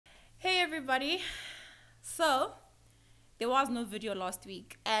everybody. So, there was no video last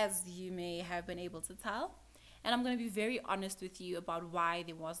week, as you may have been able to tell. And I'm going to be very honest with you about why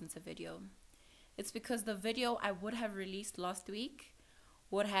there wasn't a video. It's because the video I would have released last week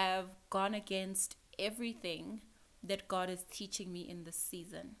would have gone against everything that God is teaching me in this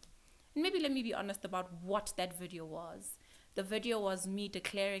season. And maybe let me be honest about what that video was. The video was me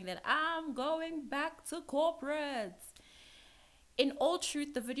declaring that I'm going back to corporate. In all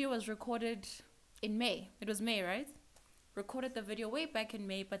truth, the video was recorded in May. It was May, right? Recorded the video way back in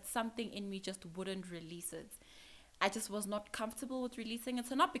May, but something in me just wouldn't release it. I just was not comfortable with releasing it.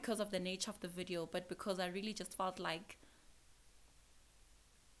 So not because of the nature of the video, but because I really just felt like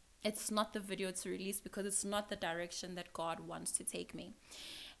it's not the video to release, because it's not the direction that God wants to take me.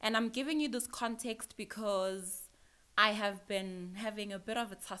 And I'm giving you this context because I have been having a bit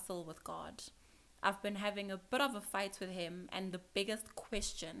of a tussle with God. I've been having a bit of a fight with him, and the biggest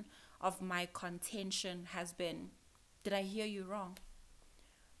question of my contention has been, did I hear you wrong?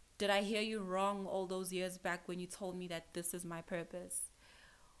 Did I hear you wrong all those years back when you told me that this is my purpose?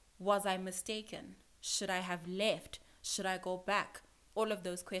 Was I mistaken? Should I have left? Should I go back? All of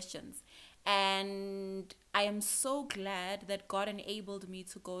those questions. And I am so glad that God enabled me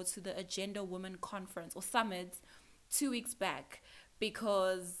to go to the Agenda Women Conference or Summit 2 weeks back,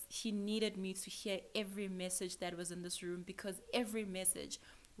 because he needed me to hear every message that was in this room, because every message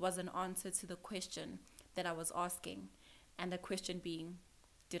was an answer to the question that I was asking. And the question being,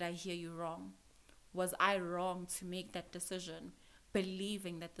 did I hear you wrong? Was I wrong to make that decision,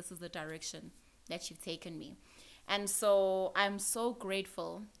 believing that this is the direction that you've taken me? And so I'm so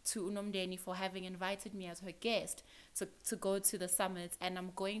grateful to Mbonane for having invited me as her guest to go to the summit. And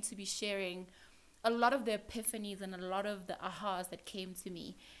I'm going to be sharing a lot of the epiphanies and a lot of the ahas that came to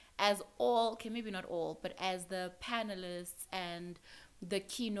me as all, okay, maybe not all, but as the panelists and the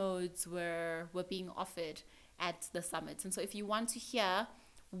keynotes were being offered at the summit. And so if you want to hear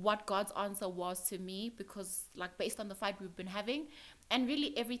what God's answer was to me, because like based on the fight we've been having and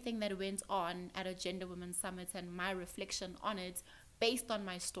really everything that went on at Agenda Women Summit and my reflection on it based on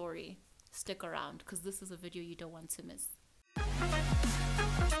my story, stick around, because this is a video you don't want to miss.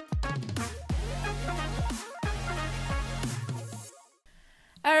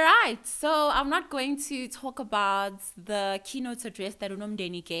 All right, so I'm not going to talk about the keynote address that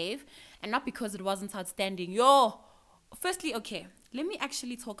Mbonane gave, and not because it wasn't outstanding. Firstly, okay, let me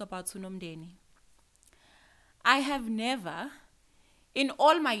actually talk about Mbonane. I have never, in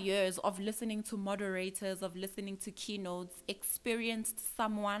all my years of listening to moderators, of listening to keynotes, experienced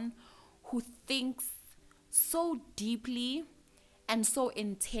someone who thinks so deeply and so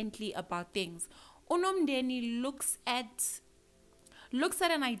intently about things. Mbonane looks at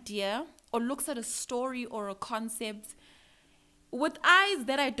an idea or looks at a story or a concept with eyes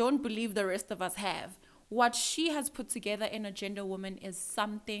that I don't believe the rest of us have. What she has put together in Agenda Woman is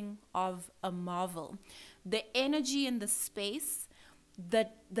something of a marvel. The energy in the space, the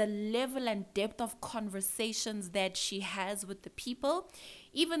level and depth of conversations that she has with the people,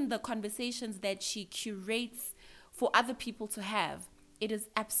 even the conversations that she curates for other people to have, it is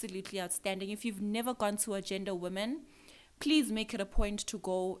absolutely outstanding. If you've never gone to Agenda Women, please make it a point to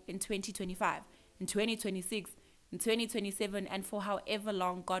go in 2025, in 2026, in 2027, and for however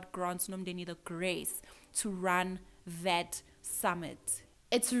long God grants Mbonane the grace to run that summit.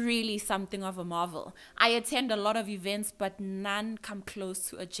 It's really something of a marvel. I attend a lot of events, but none come close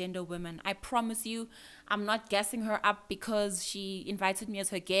to Agenda Women. I promise you, I'm not gassing her up because she invited me as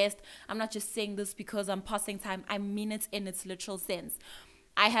her guest. I'm not just saying this because I'm passing time. I mean it in its literal sense.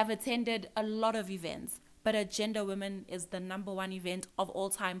 I have attended a lot of events, but Agenda Women is the #1 event of all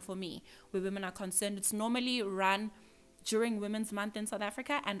time for me, where women are concerned. It's normally run during Women's Month in South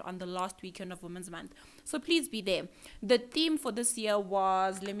Africa and on the last weekend of Women's Month. So please be there. The theme for this year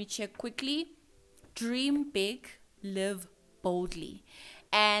was, let me check quickly, Dream Big, Live Boldly.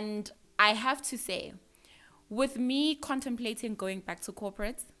 And I have to say, with me contemplating going back to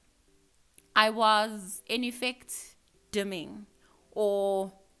corporate, I was in effect dimming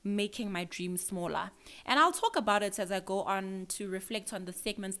or making my dreams smaller. And I'll talk about it as I go on to reflect on the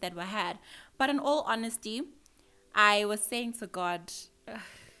segments that were had. But in all honesty, I was saying to God,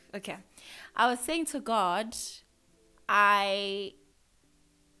 I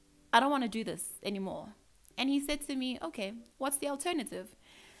don't want to do this anymore. And he said to me, okay, what's the alternative?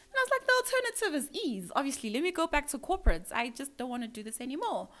 And I was like, the alternative is ease. Obviously, let me go back to corporates. I just don't want to do this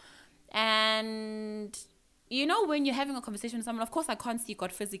anymore. And you know, when you're having a conversation with someone, of course I can't see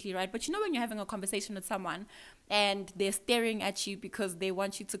God physically, right? But you know, when you're having a conversation with someone and they're staring at you because they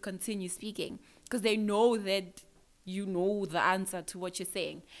want you to continue speaking, because they know that you know the answer to what you're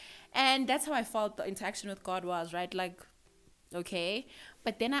saying. And that's how I felt the interaction with God was, right? Like, okay.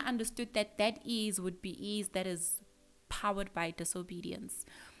 But then I understood that that ease would be ease that is powered by disobedience.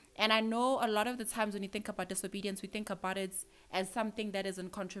 And I know a lot of the times when you think about disobedience, we think about it as something that is in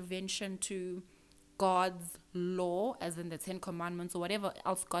contravention to God's law, as in the Ten Commandments or whatever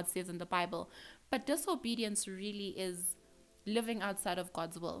else God says in the Bible. But disobedience really is living outside of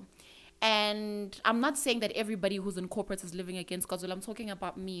God's will. And I'm not saying that everybody who's in corporates is living against God's will. I'm talking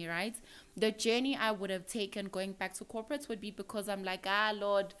about me, right? The journey I would have taken going back to corporates would be because I'm like,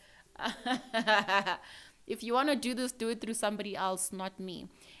 Lord, if you want to do this, do it through somebody else, not me.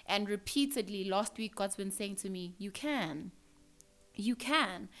 And repeatedly, last week, God's been saying to me, you can. You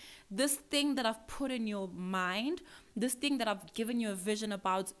can. This thing that I've put in your mind, this thing that I've given you a vision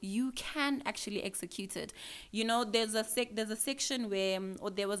about, you can actually execute it. You know, there's a section where, or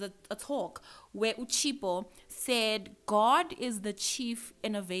there was a talk where Uchipo said, God is the chief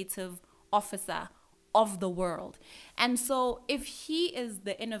innovative officer of the world. And so if he is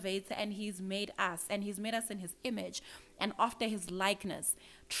the innovator and he's made us and he's made us in his image and after his likeness,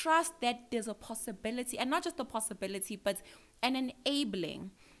 trust that there's a possibility, and not just a possibility, but an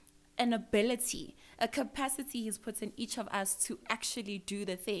enabling, an ability, a capacity he's put in each of us to actually do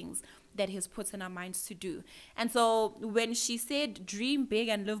the things that he's put in our minds to do. And so when she said dream big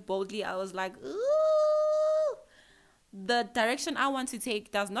and live boldly, I was like, ooh, the direction I want to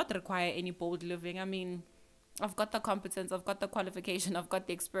take does not require any bold living. I mean, I've got the competence, I've got the qualification, I've got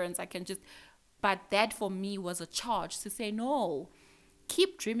the experience. I can just, but that for me was a charge to say, no,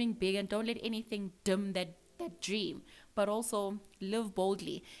 keep dreaming big and don't let anything dim that dream, but also live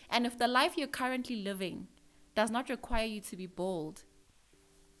boldly. And if the life you're currently living does not require you to be bold,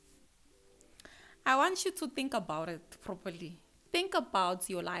 I want you to think about it properly. Think about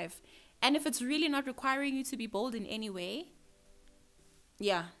your life. And if it's really not requiring you to be bold in any way,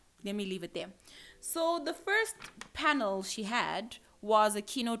 yeah, let me leave it there. So the first panel she had was a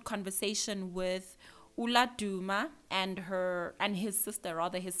keynote conversation with Ula Duma and his sister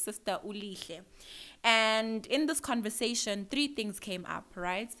Ulihle. And in this conversation, 3 things came up,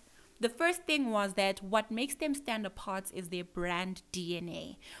 right? The first thing was that what makes them stand apart is their brand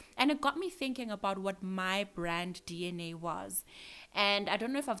DNA. And it got me thinking about what my brand DNA was. And I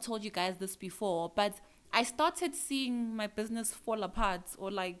don't know if I've told you guys this before, but I started seeing my business fall apart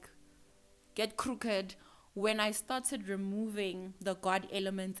or like get crooked when I started removing the God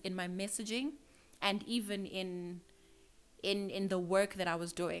element in my messaging and even in the work that I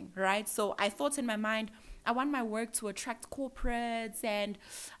was doing, right? So I thought in my mind, I want my work to attract corporates and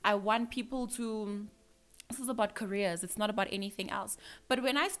I want people to, this is about careers, it's not about anything else. But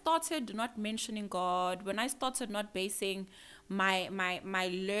when I started not mentioning God, when I started not basing my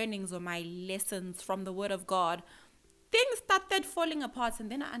learnings or my lessons from the Word of God, things started falling apart.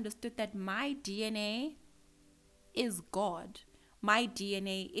 And then I understood that my DNA is God. My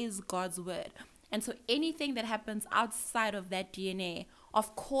DNA is God's Word. And so anything that happens outside of that DNA,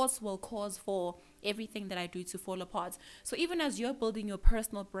 of course, will cause for everything that I do to fall apart. So even as you're building your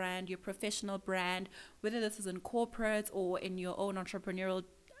personal brand, your professional brand, whether this is in corporate or in your own entrepreneurial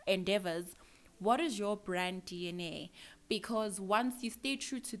endeavors, what is your brand DNA? Because once you stay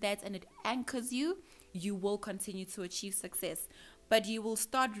true to that and it anchors you, you will continue to achieve success. But you will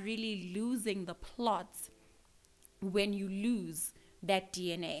start really losing the plot when you lose that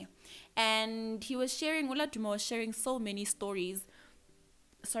DNA. And Ula Duma was sharing so many stories,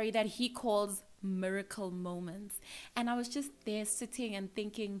 that he calls miracle moments. And I was just there sitting and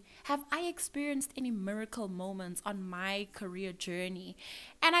thinking, have I experienced any miracle moments on my career journey?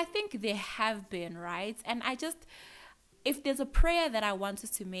 And I think there have been, right? And if there's a prayer that I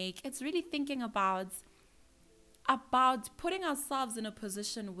wanted to make, it's really thinking about putting ourselves in a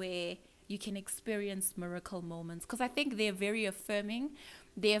position where you can experience miracle moments, because I think they're very affirming.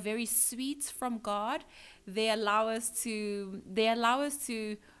 They are very sweet from God. They allow us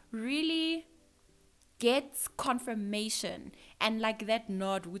to really get confirmation and like that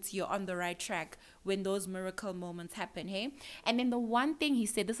nod with you're on the right track when those miracle moments happen, hey? And then the one thing he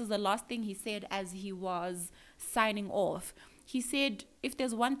said, this is the last thing he said as he was signing off. He said, if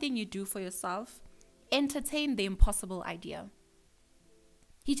there's one thing you do for yourself, entertain the impossible idea.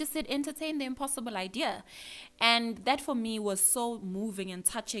 He just said, entertain the impossible idea. And that for me was so moving and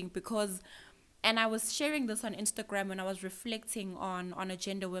touching because, and I was sharing this on Instagram when I was reflecting on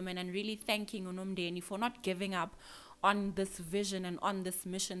Agenda Women and really thanking Mbonane for not giving up on this vision and on this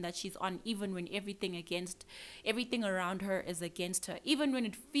mission that she's on, even when everything around her is against her, even when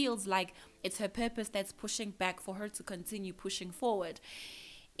it feels like it's her purpose that's pushing back for her to continue pushing forward,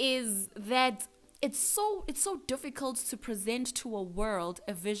 is that it's so difficult to present to a world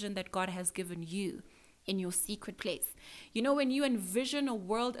a vision that God has given you in your secret place. You know, when you envision a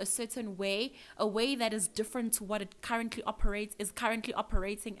world a certain way, a way that is different to what it currently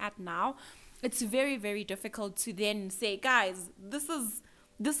operating at now, it's very, very difficult to then say, guys, this is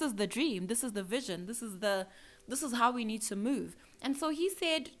the dream, this is the vision, this is how we need to move. And so he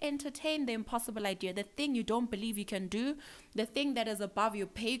said, entertain the impossible idea, the thing you don't believe you can do, the thing that is above your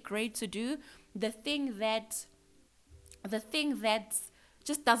pay grade to do, the thing that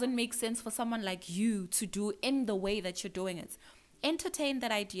just doesn't make sense for someone like you to do in the way that you're doing it. Entertain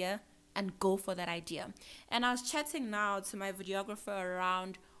that idea and go for that idea. And I was chatting now to my videographer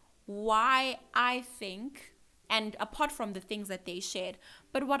around why I think, and apart from the things that they shared,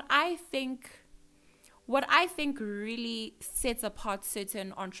 but what I think really sets apart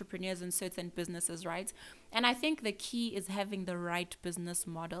certain entrepreneurs and certain businesses, right? And I think the key is having the right business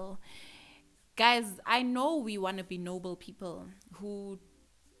model. Guys, I know we want to be noble people who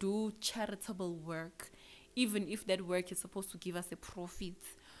do charitable work, even if that work is supposed to give us a profit.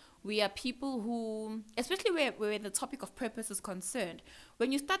 We are people who, especially where the topic of purpose is concerned,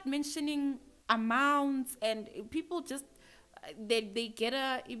 when you start mentioning amounts and people just, they get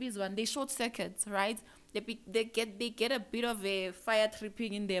they short circuits, right? They get a bit of a fire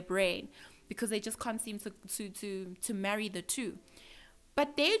tripping in their brain because they just can't seem to marry the two.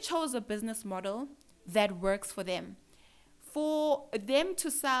 But they chose a business model that works for them. For them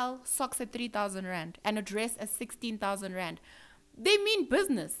to sell socks at 3,000 Rand and a dress at 16,000 Rand, they mean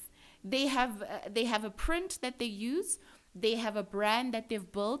business. They have a print that they use. They have a brand that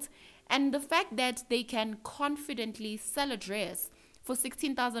they've built. And the fact that they can confidently sell a dress for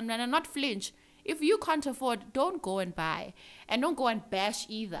 16,000 Rand and not flinch. If you can't afford, don't go and buy. And don't go and bash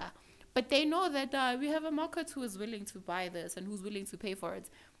either. But they know that we have a market who is willing to buy this and who's willing to pay for it.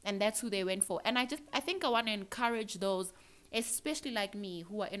 And that's who they went for. And I think I want to encourage those, especially like me,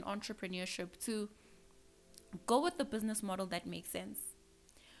 who are in entrepreneurship, to go with the business model that makes sense.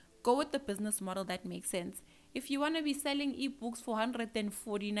 Go with the business model that makes sense. If you want to be selling ebooks for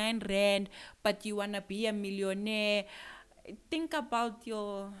 149 Rand, but you want to be a millionaire, think about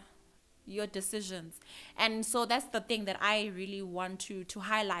your decisions. And so that's the thing that I really want to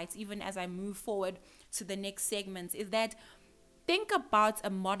highlight, even as I move forward to the next segment, is that think about a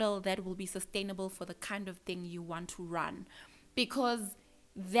model that will be sustainable for the kind of thing you want to run, because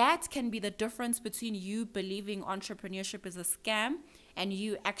that can be the difference between you believing entrepreneurship is a scam and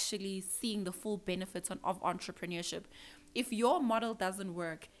you actually seeing the full benefits of entrepreneurship. If your model doesn't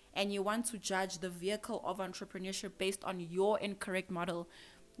work and you want to judge the vehicle of entrepreneurship based on your incorrect model,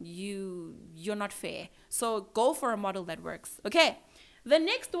 you're not fair. So go for a model that works. Okay. The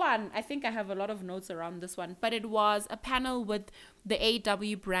next one, I think I have a lot of notes around this one, but it was a panel with the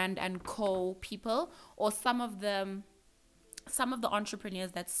AW Brand and Co. people, or some of the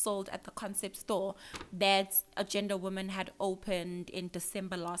entrepreneurs that sold at the concept store that Agenda Women had opened in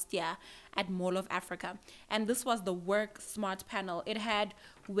December last year at Mall of Africa. And this was the Work Smart panel. It had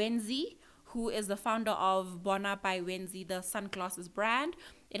Wenzi, who is the founder of Bona by Wenzi, the sunglasses brand.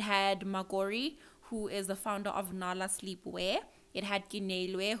 It had Magori, who is the founder of Nala Sleepwear. It had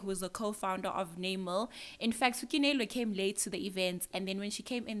Kinelwe, who is the co-founder of Namel. In fact, Kinelwe came late to the event, and then when she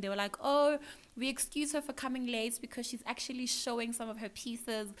came in, they were like, oh, we excuse her for coming late because she's actually showing some of her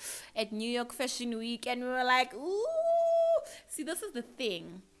pieces at New York Fashion Week. And we were like, ooh. See, this is the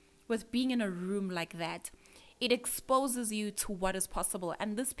thing with being in a room like that. It exposes you to what is possible.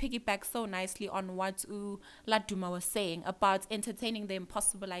 And this piggybacks so nicely on what Laduma was saying about entertaining the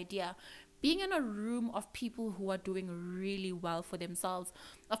impossible idea. Being in a room of people who are doing really well for themselves,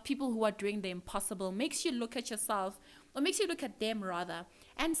 of people who are doing the impossible, makes you look at yourself, or makes you look at them rather,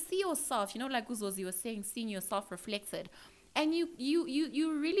 and see yourself, like Uzozi was saying, seeing yourself reflected. And you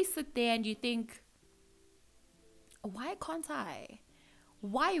really sit there and you think, why can't I?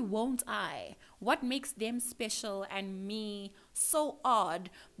 Why won't I? What makes them special and me so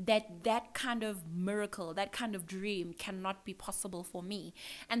odd that kind of miracle, that kind of dream cannot be possible for me?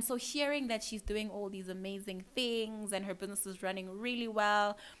 And so hearing that she's doing all these amazing things and her business is running really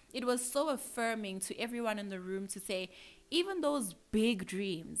well, it was so affirming to everyone in the room to say, even those big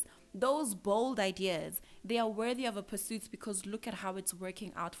dreams, those bold ideas, they are worthy of a pursuit because look at how it's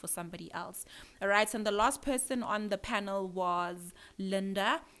working out for somebody else. All right. And the last person on the panel was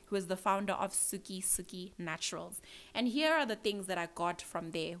Linda, who is the founder of Suki Naturals. And here are the things that I got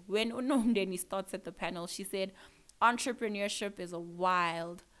from there. When Unomdeni starts at the panel, she said, entrepreneurship is a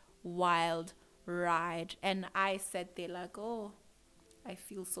wild, wild ride. And I sat there like, oh, I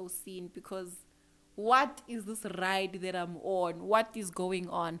feel so seen, because what is this ride that I'm on? What is going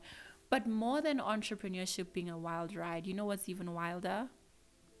on? But more than entrepreneurship being a wild ride, you know what's even wilder?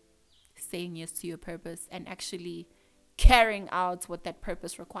 Saying yes to your purpose and actually carrying out what that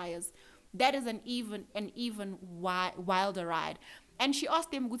purpose requires. That is an even wilder ride. And she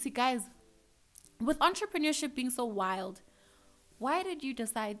asked them, Guti, guys, with entrepreneurship being so wild, why did you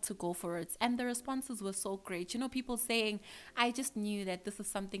decide to go for it? And the responses were so great. You know, people saying, I just knew that this is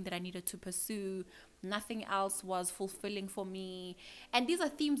something that I needed to pursue. Nothing else was fulfilling for me. And these are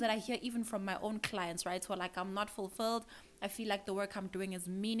themes that I hear even from my own clients, right? So like, I'm not fulfilled. I feel like the work I'm doing is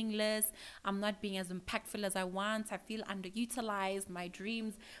meaningless. I'm not being as impactful as I want. I feel underutilized. My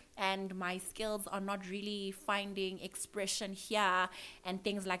dreams and my skills are not really finding expression here and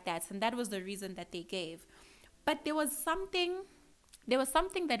things like that. And that was the reason that they gave. But there was something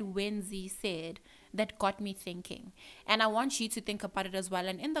that Wendy said that got me thinking. And I want you to think about it as well.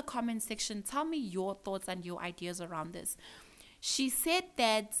 And in the comment section, tell me your thoughts and your ideas around this. She said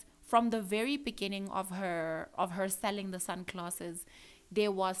that from the very beginning of her selling the sunglasses,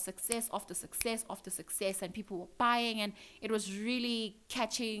 there was success after success after success, and people were buying, and it was really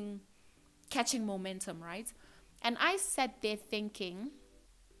catching momentum, right? And I sat there thinking,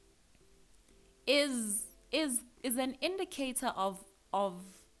 is an indicator of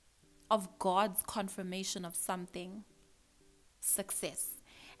God's confirmation of something success.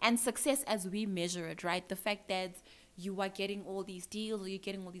 And success as we measure it, right? The fact that you are getting all these deals, or you're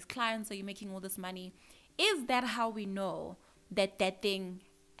getting all these clients, or you're making all this money. Is that how we know that that thing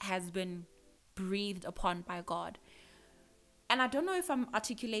has been breathed upon by God? And I don't know if I'm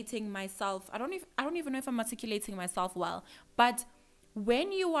articulating myself. I don't even know if I'm articulating myself well. But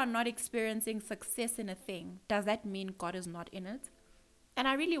when you are not experiencing success in a thing, does that mean God is not in it? And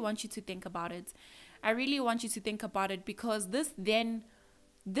I really want you to think about it. Because this then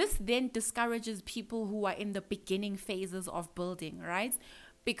discourages people who are in the beginning phases of building, right?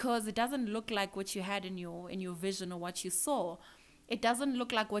 Because it doesn't look like what you had in your vision or what you saw. It doesn't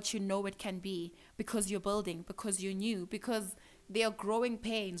look like what you know it can be, because you're building, because you're new, because there are growing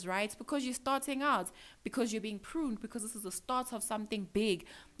pains, right? Because you're starting out, because you're being pruned, because this is the start of something big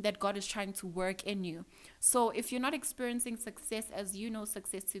that God is trying to work in you. So if you're not experiencing success as you know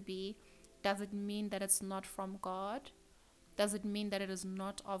success to be, does it mean that it's not from God? Does it mean that it is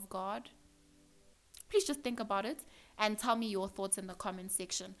not of God? Please just think about it and tell me your thoughts in the comment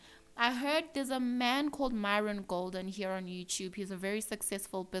section. I heard there's a man called Myron Golden here on YouTube. He's a very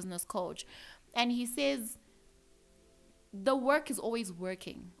successful business coach. And he says the work is always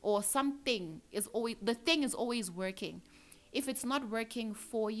working, or the thing is always working. If it's not working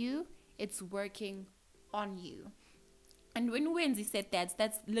for you, it's working on you. And when Wendy said that,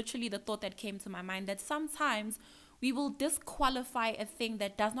 that's literally the thought that came to my mind, that sometimes we will disqualify a thing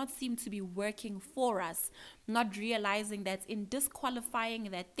that does not seem to be working for us, not realizing that in disqualifying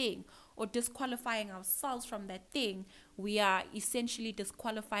that thing or disqualifying ourselves from that thing, we are essentially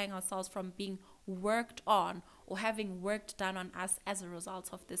disqualifying ourselves from being worked on or having work done on us as a result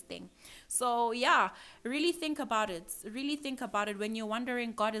of this thing. So yeah, really think about it. Really think about it when you're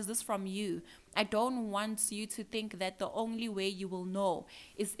wondering, God, is this from you? I don't want you to think that the only way you will know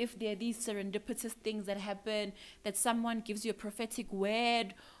is if there are these serendipitous things that happen, that someone gives you a prophetic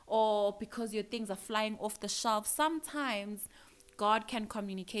word, or because your things are flying off the shelf. Sometimes God can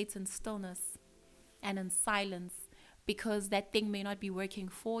communicate in stillness and in silence, because that thing may not be working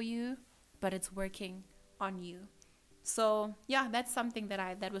for you, but it's working on you. So yeah, that's something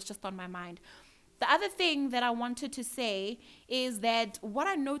that was just on my mind. The other thing that I wanted to say is that what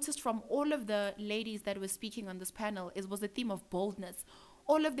I noticed from all of the ladies that were speaking on this panel was the theme of boldness.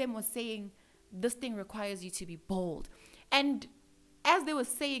 All of them were saying this thing requires you to be bold. And as they were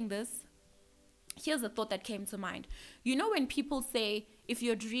saying this, here's a thought that came to mind. You know, when people say, if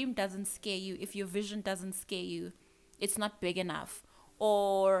your dream doesn't scare you, if your vision doesn't scare you, it's not big enough.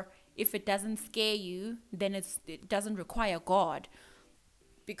 Or if it doesn't scare you, then it doesn't require God.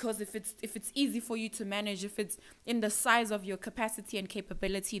 Because if it's easy for you to manage, if it's in the size of your capacity and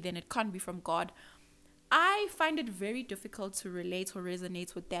capability, then it can't be from God. I find it very difficult to relate or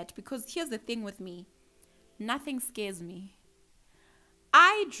resonate with that, because here's the thing with me. Nothing scares me.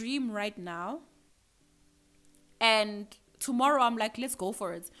 I dream right now, and tomorrow I'm like, let's go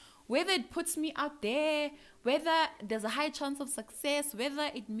for it. Whether it puts me out there, whether there's a high chance of success, whether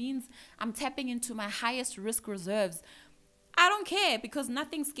it means I'm tapping into my highest risk reserves, I don't care, because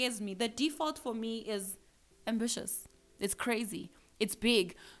nothing scares me. The default for me is ambitious. It's crazy. It's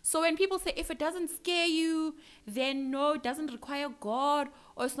big. So when people say, if it doesn't scare you, then no, it doesn't require God,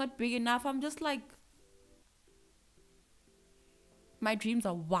 or it's not big enough, I'm just like, my dreams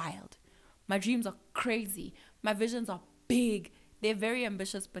are wild. My dreams are crazy. My visions are big. They're very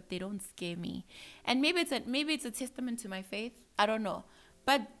ambitious, but they don't scare me. And maybe it's a testament to my faith. I don't know.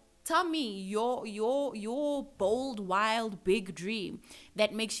 But tell me your bold, wild, big dream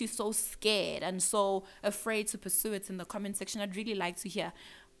that makes you so scared and so afraid to pursue it in the comment section. I'd really like to hear.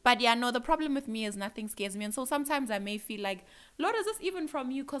 But yeah, no, the problem with me is nothing scares me. And so sometimes I may feel like, Lord, is this even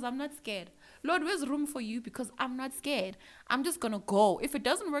from you? Because I'm not scared. Lord, where's room for you? Because I'm not scared. I'm just going to go. If it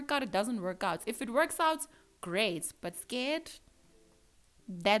doesn't work out, it doesn't work out. If it works out, great. But scared,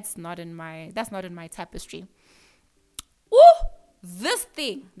 that's not in my tapestry. Ooh, this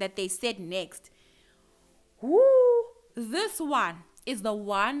thing that they said next. Ooh, this one is the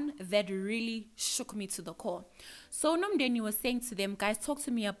one that really shook me to the core. So Nomdeni was saying to them, guys, talk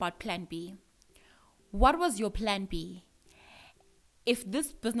to me about plan B. What was your plan B? If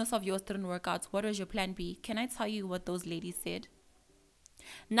this business of yours didn't work out, what was your plan B? Can I tell you what those ladies said?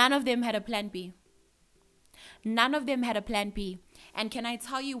 None of them had a plan B. None of them had a plan B. And can I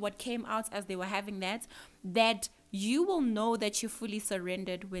tell you what came out as they were having that? That you will know that you're fully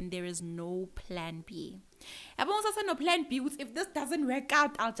surrendered when there is no plan B. No plan B. If this doesn't work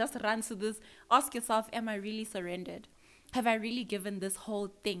out, I'll just run to this. Ask yourself, am I really surrendered? Have I really given this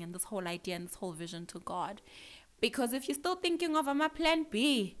whole thing and this whole idea and this whole vision to God? Because if you're still thinking of my plan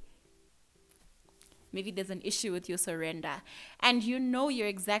B, maybe there's an issue with your surrender. And you know you're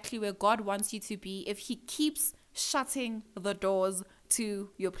exactly where God wants you to be if He keeps shutting the doors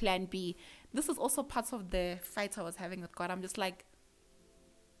to your plan B. This is also part of the fight I was having with God. I'm just like,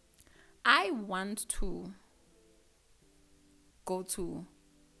 I want to go to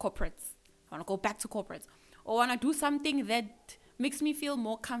corporates. I want to go back to corporates. Or want to do something that makes me feel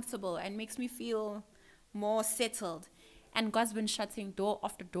more comfortable and makes me feel more settled. And God's been shutting door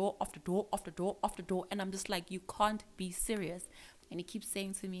after door after door after door after door. And I'm just like, you can't be serious. And He keeps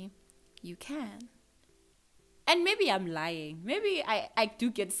saying to me, you can. And maybe I'm lying. Maybe I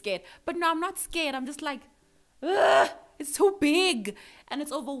do get scared. But no, I'm not scared. I'm just like, ugh, it's too big and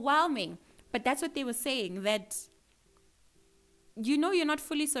it's overwhelming. But that's what they were saying, that you know you're not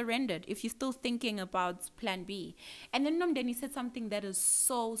fully surrendered if you're still thinking about plan B. And then Nomdeni said something that is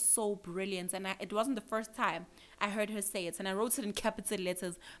so, so brilliant. And it wasn't the first time I heard her say it. And I wrote it in capital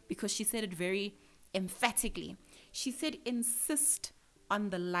letters because she said it very emphatically. She said, insist on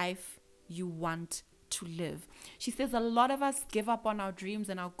the life you want to live. She says a lot of us give up on our dreams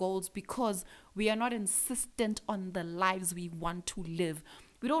and our goals because we are not insistent on the lives we want to live.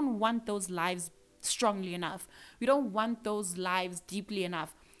 We don't want those lives strongly enough. We don't want those lives deeply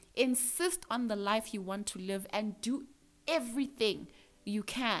enough. Insist on the life you want to live and do everything you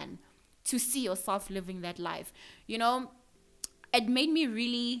can to see yourself living that life. You know, it made me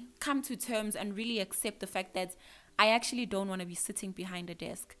really come to terms and really accept the fact that I actually don't want to be sitting behind a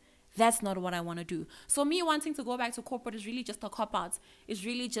desk. That's not what I want to do. So me wanting to go back to corporate is really just a cop-out. It's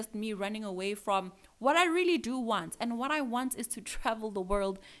really just me running away from what I really do want. And what I want is to travel the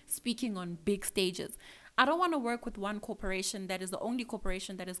world speaking on big stages. I don't want to work with one corporation that is the only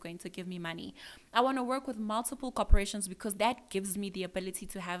corporation that is going to give me money. I want to work with multiple corporations because that gives me the ability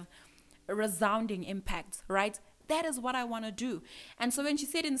to have a resounding impact, right? That is what I want to do. And so when she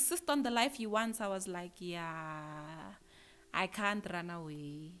said, insist on the life you want, I was like, yeah, I can't run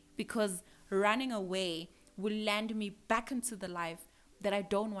away. Because running away will land me back into the life that I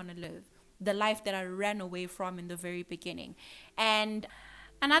don't want to live. The life that I ran away from in the very beginning. And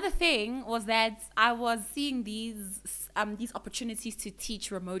another thing was that I was seeing these opportunities to teach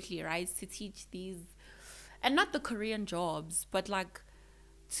remotely, right? To teach these, and not the Korean jobs, but like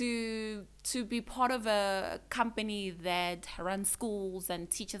to be part of a company that runs schools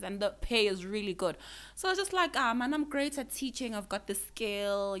and teaches, and the pay is really good. So I was just like, man, I'm great at teaching. I've got the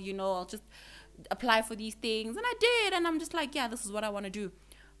skill, you know, I'll just apply for these things. And I did. And I'm just like, yeah, this is what I want to do.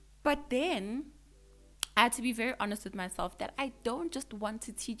 But then I had to be very honest with myself that I don't just want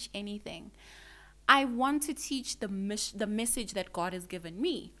to teach anything. I want to teach the message that God has given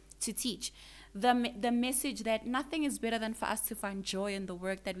me to teach. The message that nothing is better than for us to find joy in the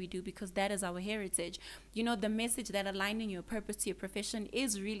work that we do, because that is our heritage. You know, the message that aligning your purpose to your profession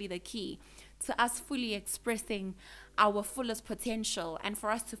is really the key to us fully expressing our fullest potential and for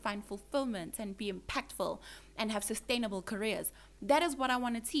us to find fulfillment and be impactful and have sustainable careers. That is what I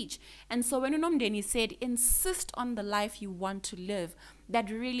want to teach. And so when Nomdeni said, insist on the life you want to live, that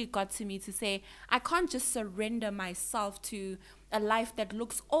really got to me to say, I can't just surrender myself to a life that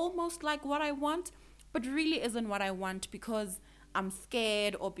looks almost like what I want, but really isn't what I want because I'm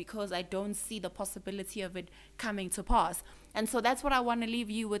scared or because I don't see the possibility of it coming to pass. And so that's what I want to leave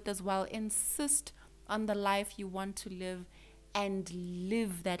you with as well. Insist on the life you want to live and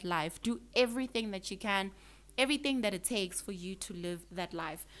live that life. Do everything that you can, everything that it takes for you to live that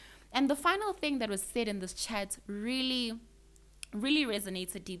life. And the final thing that was said in this chat really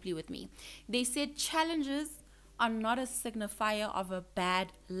resonated deeply with me. They said challenges are not a signifier of a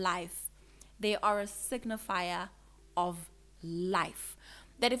bad life. They are a signifier of life.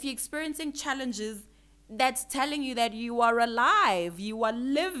 That if you're experiencing challenges, that's telling you that you are alive, you are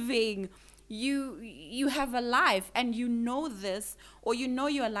living, you have a life, and you know this, or you know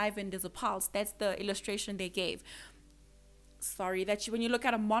you're alive and there's a pulse. That's the illustration they gave. When you look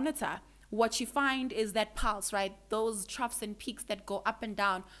at a monitor, what you find is that pulse, right? Those troughs and peaks that go up and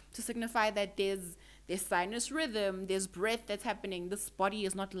down to signify that there's sinus rhythm, there's breath that's happening. This body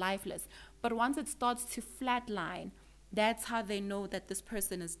is not lifeless. But once it starts to flatline, that's how they know that this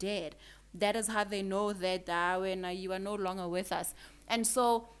person is dead. That is how they know that when you are no longer with us. And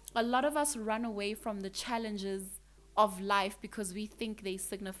so a lot of us run away from the challenges of life because we think they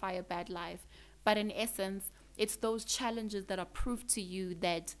signify a bad life. But in essence, it's those challenges that are proof to you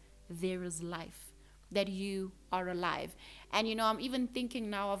that there is life, that you are alive. And I'm even thinking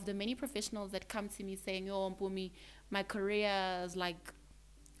now of the many professionals that come to me saying, "Oh, Mpumi, my career is like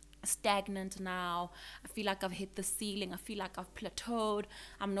stagnant now. I feel like I've hit the ceiling. I feel like I've plateaued.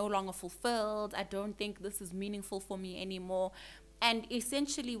 I'm no longer fulfilled. I don't think this is meaningful for me anymore." And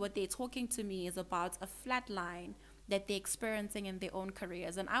essentially what they're talking to me is about a flat line that they're experiencing in their own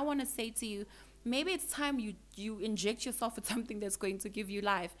careers. And I want to say to you, maybe it's time you inject yourself with something that's going to give you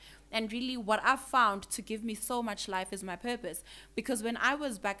life. And really what I've found to give me so much life is my purpose. Because when I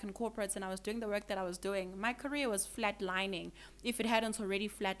was back in corporates and I was doing the work that I was doing, my career was flatlining, if it hadn't already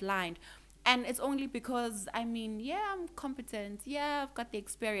flatlined. And it's only because, I'm competent. Yeah, I've got the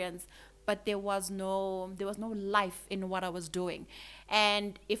experience. But there was no life in what I was doing.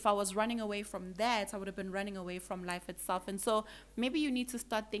 And if I was running away from that, I would have been running away from life itself. And so maybe you need to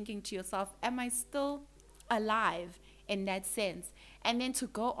start thinking to yourself, am I still alive in that sense? And then to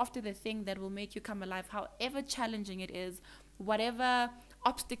go after the thing that will make you come alive, however challenging it is, whatever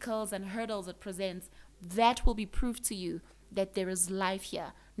obstacles and hurdles it presents, that will be proof to you that there is life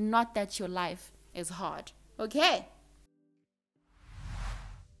here, not that your life is hard. Okay?